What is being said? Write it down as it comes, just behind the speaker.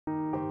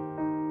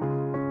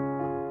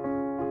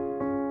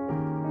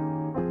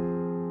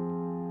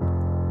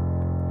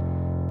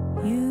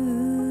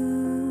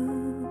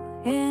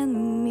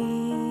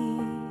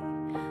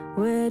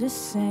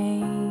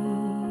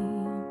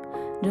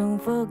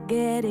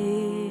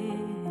it.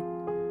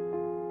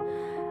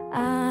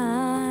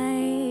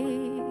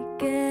 I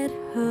get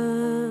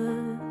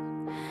hurt,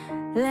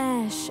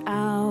 lash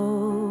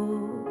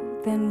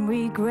out, then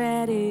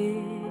regret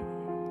it.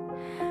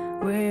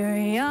 We're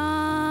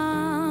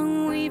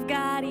young, we've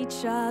got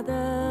each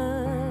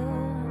other.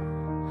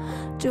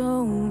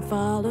 Don't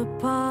fall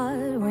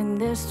apart when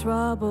there's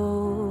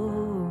trouble.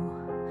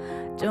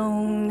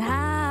 Don't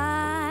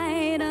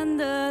hide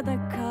under the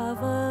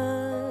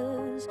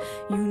covers.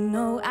 You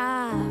know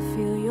I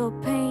feel your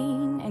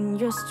pain and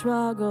your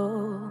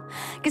struggle.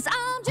 'Cause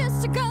I'm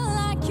just a girl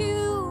like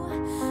you.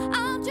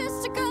 I'm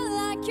just a girl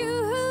like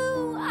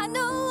you. I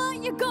know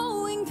what you're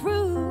going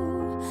through.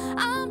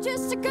 I'm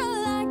just a girl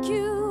like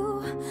you.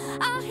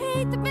 I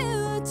hate the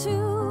mirror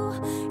too.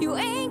 You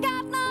ain't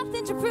got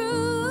nothing to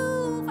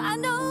prove. I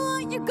know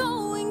what you're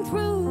going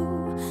through.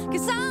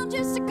 'Cause I'm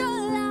just a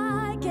girl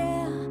like,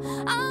 yeah,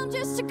 I'm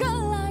just a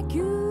girl like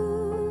you.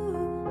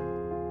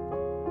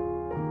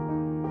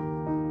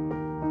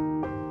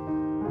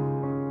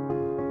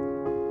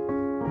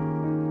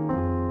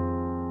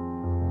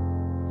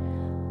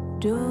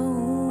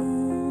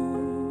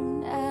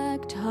 Don't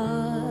act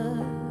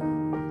hard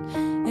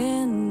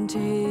and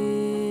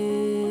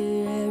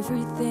tear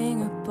everything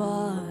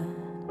apart.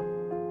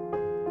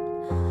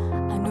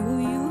 I know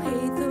you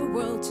hate the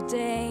world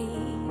today.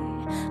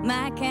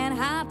 I can't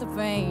hide the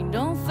rain.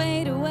 Don't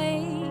fade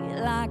away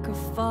like a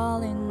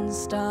falling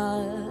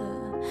star.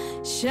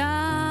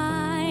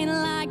 Shine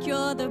like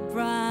you're the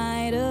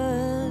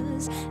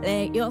brightest.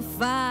 Let your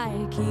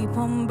fire keep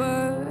on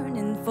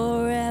burning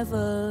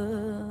forever.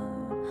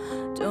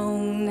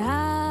 Don't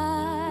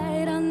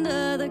hide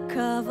under the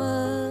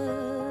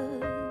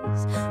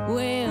covers.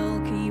 We'll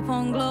keep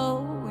on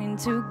glowing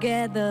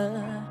together.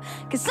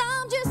 'Cause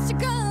I'm just a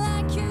girl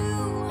like you.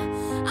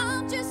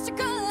 I'm just a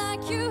girl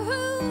like you.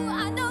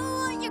 I know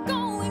what you're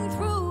going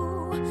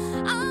through.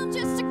 I'm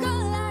just a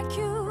girl like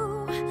you.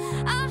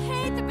 I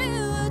hate the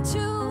mirror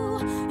too.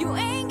 You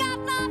ain't got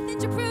nothing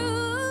to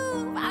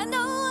prove. I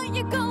know what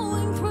you're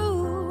going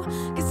through.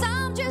 'Cause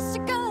I'm just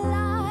a girl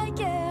like,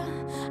 yeah,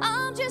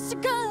 I'm just a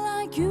girl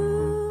like you.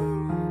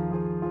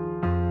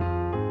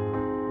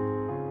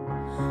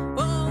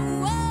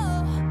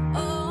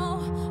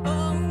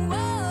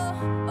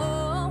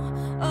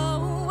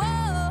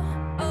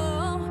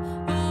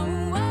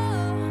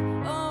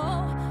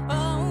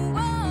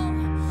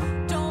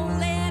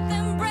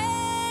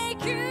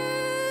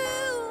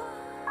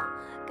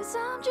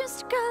 I'm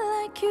just a girl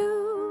like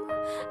you.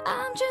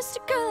 I'm just a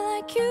girl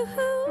like you.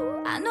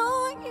 I know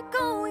what you're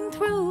going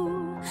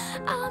through.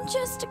 I'm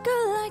just a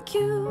girl like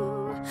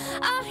you.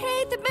 I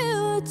hate the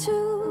mirror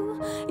too.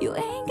 You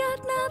ain't got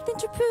nothing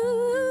to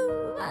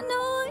prove. I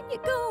know what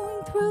you're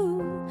going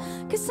through.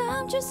 'Cause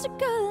I'm just a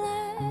girl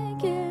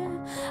like, yeah,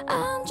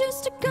 I'm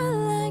just a girl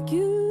like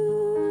you.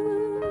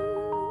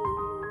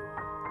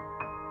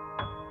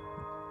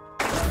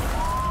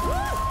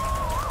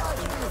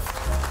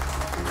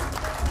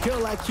 Girl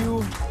Like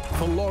You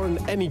van Lauren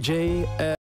Anny J.